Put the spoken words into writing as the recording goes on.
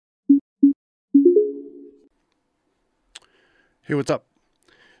Hey, what's up?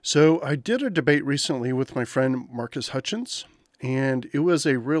 So I did a debate recently with my friend Marcus Hutchins, and it was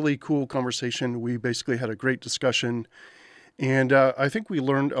a really cool conversation. We basically had a great discussion, and I think we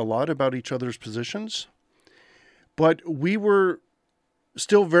learned a lot about each other's positions, but we were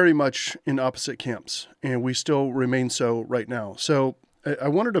still very much in opposite camps, and we still remain so right now. So I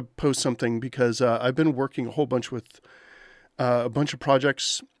wanted to post something because I've been working a whole bunch with a bunch of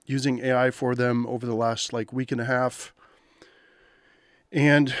projects using AI for them over the last week and a half.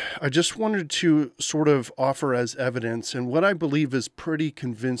 And I just wanted to sort of offer as evidence, and what I believe is pretty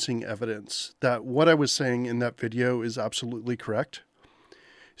convincing evidence, that what I was saying in that video is absolutely correct.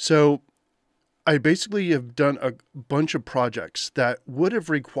 So I basically have done a bunch of projects that would have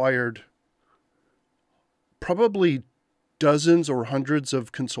required probably dozens or hundreds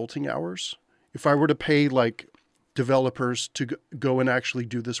of consulting hours if I were to pay developers to go and actually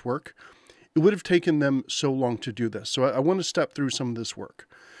do this work. It would have taken them so long to do this. So I want to step through some of this work.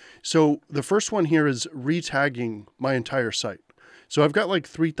 So the first one here is retagging my entire site. So I've got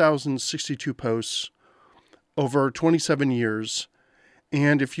 3,062 posts over 27 years.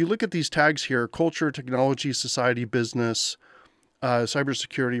 And if you look at these tags here, culture, technology, society, business,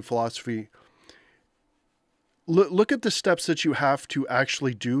 cybersecurity, philosophy, look at the steps that you have to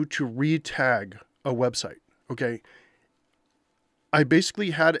actually do to retag a website, okay? I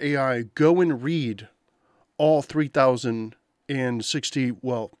basically had AI go and read all 3,060,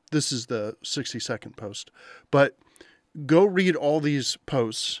 well, this is the 60-second post, but go read all these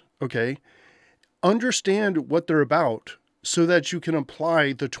posts, okay? Understand what they're about so that you can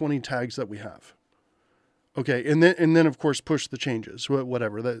apply the 20 tags that we have. Okay, and then of course push the changes,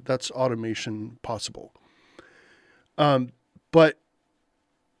 whatever, that's automation possible. But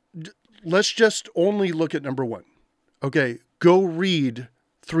let's just only look at number one. Okay, go read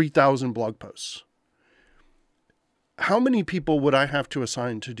 3,000 blog posts. How many people would I have to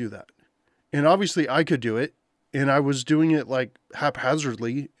assign to do that? And obviously I could do it, and I was doing it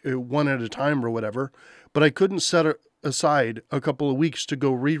haphazardly, one at a time or whatever, but I couldn't set aside a couple of weeks to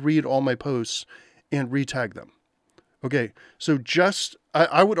go reread all my posts and retag them. Okay, so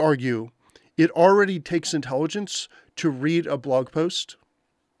I would argue it already takes intelligence to read a blog post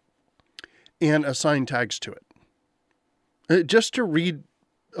and assign tags to it. Just to read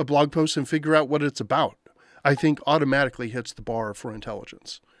a blog post and figure out what it's about, I think automatically hits the bar for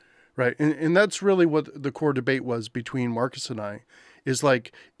intelligence, right? And that's really what the core debate was between Marcus and I, is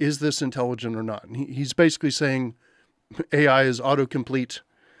is this intelligent or not? And he's basically saying AI is autocomplete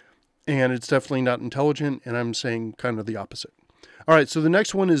and it's definitely not intelligent. And I'm saying kind of the opposite. All right, so the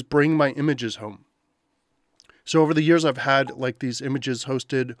next one is bring my images home. So over the years, I've had these images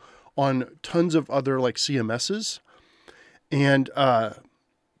hosted on tons of other CMSs. And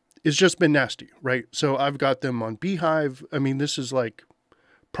it's just been nasty, right? So I've got them on Beehive. I mean, this is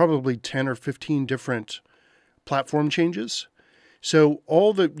probably 10 or 15 different platform changes. So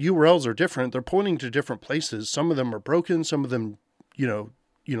all the URLs are different. They're pointing to different places. Some of them are broken. Some of them,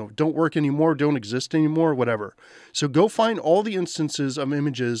 don't work anymore, don't exist anymore, whatever. So go find all the instances of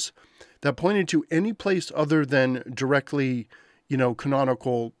images that pointed to any place other than directly,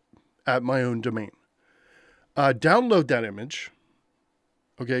 canonical at my own domain. Download that image,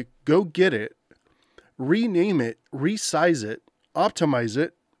 okay, go get it, rename it, resize it, optimize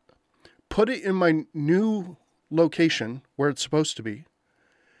it, put it in my new location where it's supposed to be,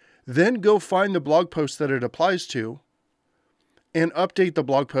 then go find the blog post that it applies to and update the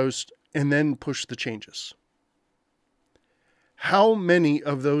blog post and then push the changes. How many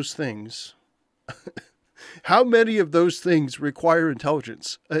of those things... How many of those things require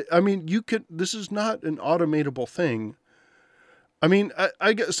intelligence? I mean, this is not an automatable thing. I mean,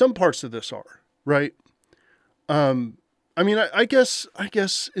 I guess some parts of this are, right? I mean, I guess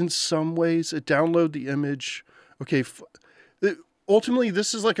in some ways download the image. Okay. Ultimately,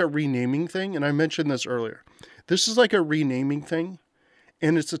 this is a renaming thing. And I mentioned this earlier. This is a renaming thing.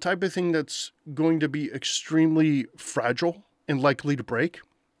 And it's the type of thing that's going to be extremely fragile and likely to break.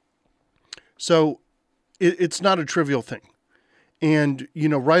 So it's not a trivial thing. And,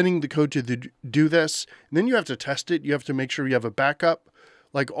 writing the code to do this, and then you have to test it. You have to make sure you have a backup,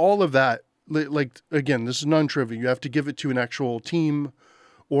 all of that. Again, this is non-trivial. You have to give it to an actual team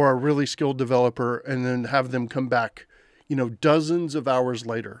or a really skilled developer and then have them come back, dozens of hours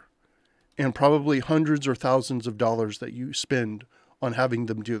later and probably hundreds or thousands of dollars that you spend on having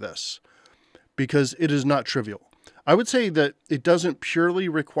them do this, because it is not trivial. I would say that it doesn't purely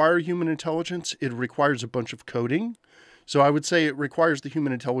require human intelligence. It requires a bunch of coding. So I would say it requires the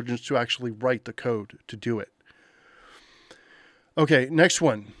human intelligence to actually write the code to do it. Okay, next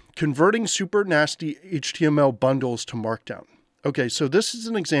one. Converting super nasty HTML bundles to Markdown. Okay, so this is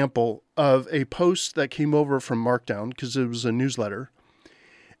an example of a post that came over from Markdown because it was a newsletter.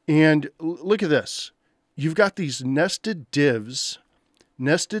 And look at this. You've got these nested divs,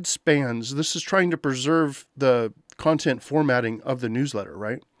 nested spans. This is trying to preserve the content formatting of the newsletter,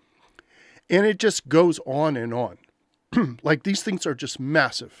 right? And it just goes on and on. Like these things are just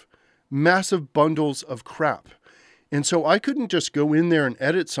massive, massive bundles of crap. And so I couldn't just go in there and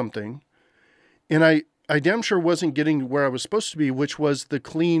edit something. And I damn sure wasn't getting where I was supposed to be, which was the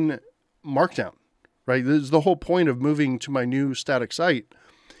clean Markdown, right? This is the whole point of moving to my new static site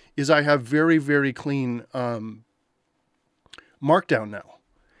is I have very, very clean Markdown now.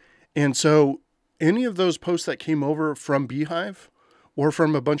 And so any of those posts that came over from Beehive or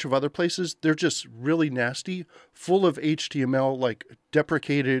from a bunch of other places, they're just really nasty, full of HTML, like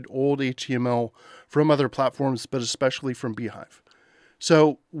deprecated old HTML from other platforms, but especially from Beehive.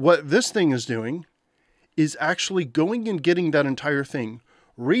 So what this thing is doing is actually going and getting that entire thing,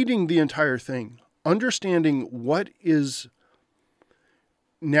 reading the entire thing, understanding what is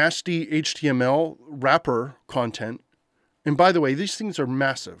nasty HTML wrapper content. And by the way, these things are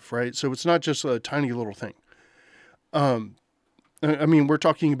massive, right? So it's not just a tiny little thing. I mean, we're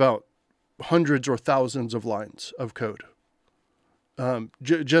talking about hundreds or thousands of lines of code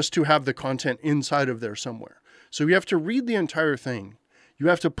just to have the content inside of there somewhere. So you have to read the entire thing. You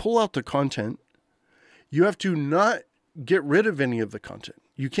have to pull out the content. You have to not get rid of any of the content.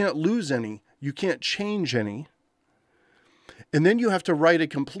 You can't lose any. You can't change any. And then you have to write a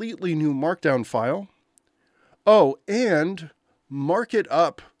completely new Markdown file. Oh, and mark it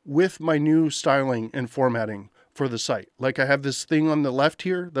up with my new styling and formatting for the site. Like I have this thing on the left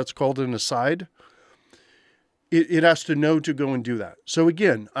here that's called an aside. It has to know to go and do that. So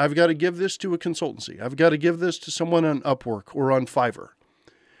again, I've got to give this to a consultancy. I've got to give this to someone on Upwork or on Fiverr.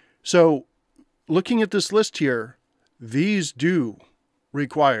 So looking at this list here, these do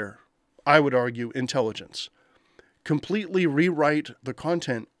require, I would argue, intelligence. Completely rewrite the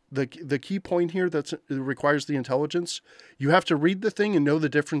content. The key point here that requires the intelligence, you have to read the thing and know the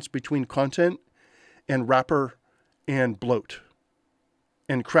difference between content and wrapper and bloat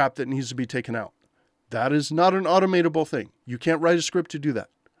and crap that needs to be taken out. That is not an automatable thing. You can't write a script to do that,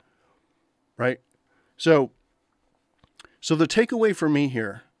 right? So the takeaway for me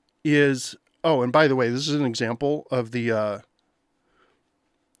here is, oh, and by the way, this is an example of the,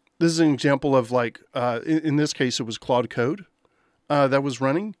 this is an example of like, in this case, it was Claude Code that was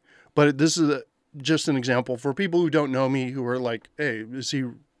running, but this is just an example for people who don't know me, who are like, hey,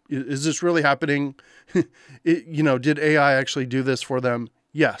 is this really happening? Did AI actually do this for them?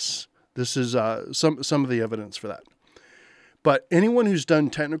 Yes, this is some of the evidence for that. But anyone who's done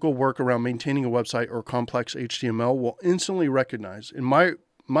technical work around maintaining a website or complex HTML will instantly recognize, in my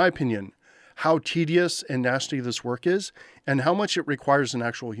opinion, how tedious and nasty this work is and how much it requires an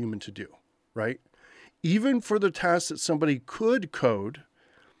actual human to do, right? Even for the tasks that somebody could code,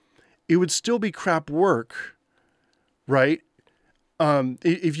 it would still be crap work, right?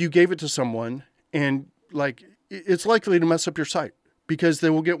 If you gave it to someone and like, it's likely to mess up your site because they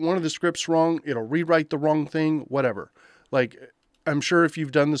will get one of the scripts wrong. It'll rewrite the wrong thing, whatever. Like, I'm sure if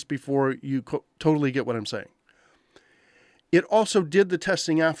you've done this before, you totally get what I'm saying. It also did the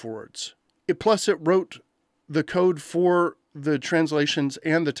testing afterwards. Plus it wrote the code for the translations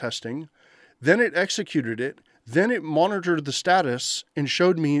and the testing. Then it executed it. Then it monitored the status and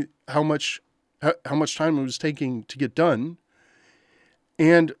showed me how much time it was taking to get done.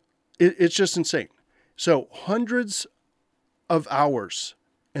 And it's just insane. So hundreds of hours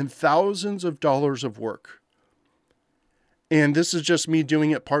and thousands of dollars of work. And this is just me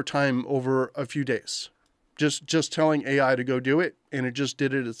doing it part-time over a few days. Just telling AI to go do it, and it just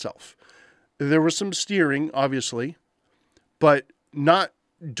did it itself. There was some steering, obviously, but not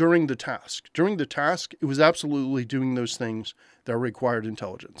during the task. During the task, it was absolutely doing those things that required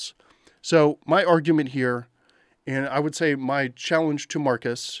intelligence. So my argument here, and I would say my challenge to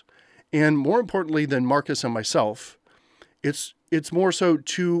Marcus, and more importantly than Marcus and myself, it's more so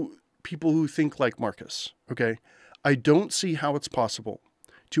to people who think like Marcus, okay? I don't see how it's possible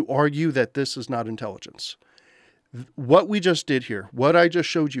to argue that this is not intelligence. What we just did here, what I just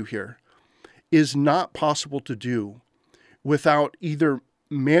showed you here, is not possible to do without either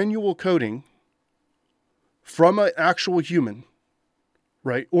manual coding from an actual human,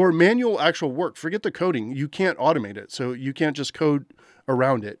 right? Or manual actual work. Forget the coding. You can't automate it. So you can't just code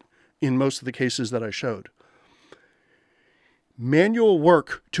around it in most of the cases that I showed. Manual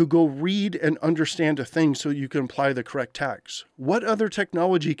work to go read and understand a thing so you can apply the correct tags. What other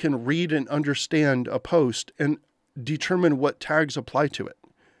technology can read and understand a post and determine what tags apply to it?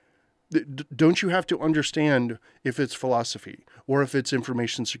 Don't you have to understand if it's philosophy or if it's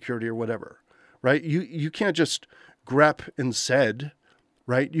information security or whatever, right? You can't just grep and said,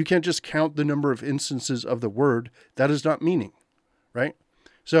 right? You can't just count the number of instances of the word. That is not meaning, right?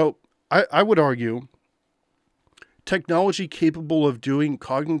 So I would argue technology capable of doing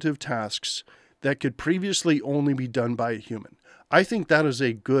cognitive tasks that could previously only be done by a human. I think that is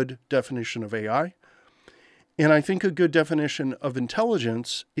a good definition of AI. And I think a good definition of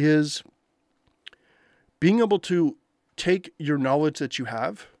intelligence is being able to take your knowledge that you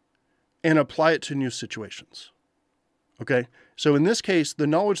have and apply it to new situations. Okay? So in this case, the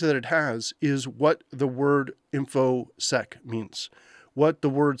knowledge that it has is what the word InfoSec means, what the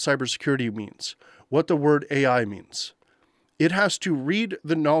word cybersecurity means, what the word AI means. It has to read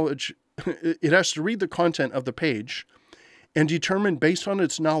the knowledge, it has to read the content of the page and determine based on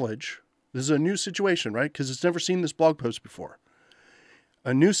its knowledge. This is a new situation, right? Because it's never seen this blog post before.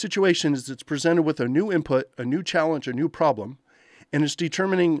 A new situation is it's presented with a new input, a new challenge, a new problem, and it's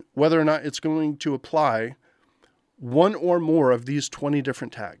determining whether or not it's going to apply one or more of these 20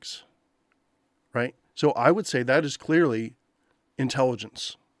 different tags, right? So I would say that is clearly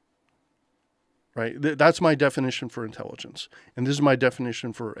intelligence, right? That's my definition for intelligence. And this is my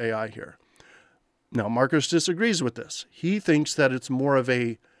definition for AI here. Now, Marcus disagrees with this. He thinks that it's more of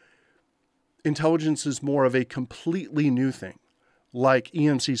intelligence is more of a completely new thing, like E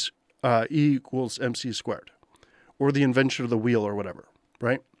equals MC squared, or the invention of the wheel or whatever,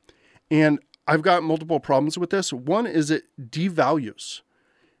 right? And I've got multiple problems with this. One is it devalues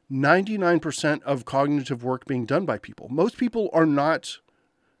 99% of cognitive work being done by people. Most people are not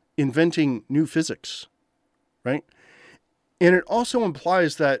inventing new physics, right? And it also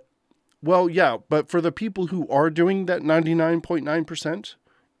implies that, well, yeah, but for the people who are doing that 99.9%,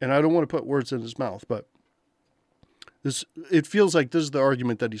 and I don't want to put words in his mouth, but it feels like this is the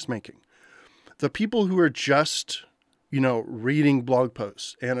argument that he's making. The people who are just, reading blog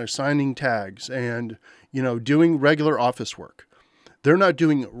posts and assigning tags and, doing regular office work, they're not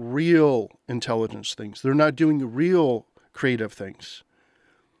doing real intelligence things. They're not doing real creative things.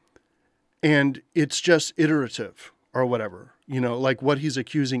 And it's just iterative or whatever, like what he's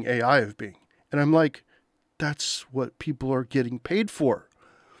accusing AI of being. And I'm like, that's what people are getting paid for.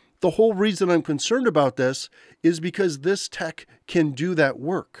 The whole reason I'm concerned about this is because this tech can do that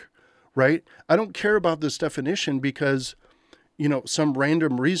work, right? I don't care about this definition because, some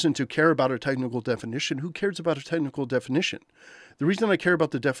random reason to care about a technical definition. Who cares about a technical definition? The reason I care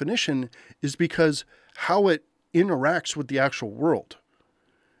about the definition is because how it interacts with the actual world.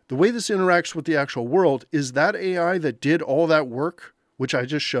 The way this interacts with the actual world is that AI that did all that work, which I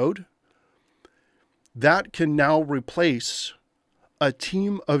just showed, that can now replace a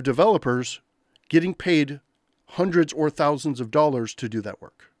team of developers getting paid hundreds or thousands of dollars to do that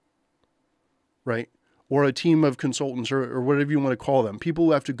work, right? Or a team of consultants or whatever you want to call them. People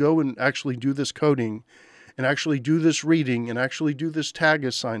who have to go and actually do this coding and actually do this reading and actually do this tag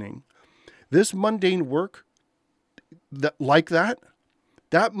assigning. This mundane work, that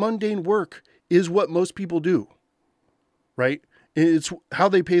mundane work is what most people do, right? It's how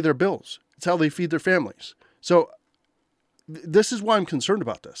they pay their bills. It's how they feed their families. So this is why I'm concerned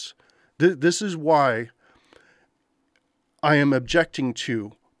about this. This is why I am objecting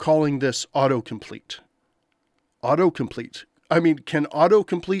to calling this autocomplete. Autocomplete. I mean, can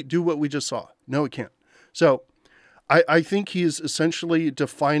autocomplete do what we just saw? No, it can't. So I think he is essentially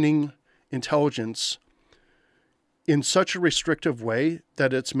defining intelligence in such a restrictive way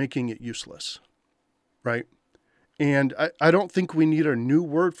that it's making it useless, right? And I don't think we need a new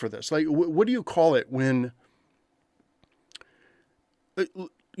word for this. Like, what do you call it when,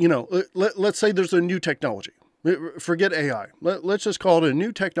 let's say there's a new technology. Forget AI. Let's just call it a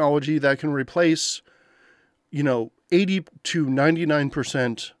new technology that can replace, 80 to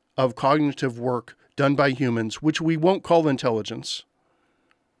 99% of cognitive work done by humans, which we won't call intelligence,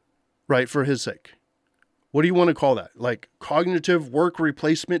 right, for his sake. What do you want to call that? Like cognitive work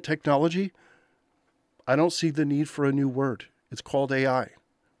replacement technology? I don't see the need for a new word. It's called AI.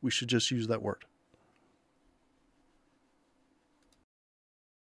 We should just use that word.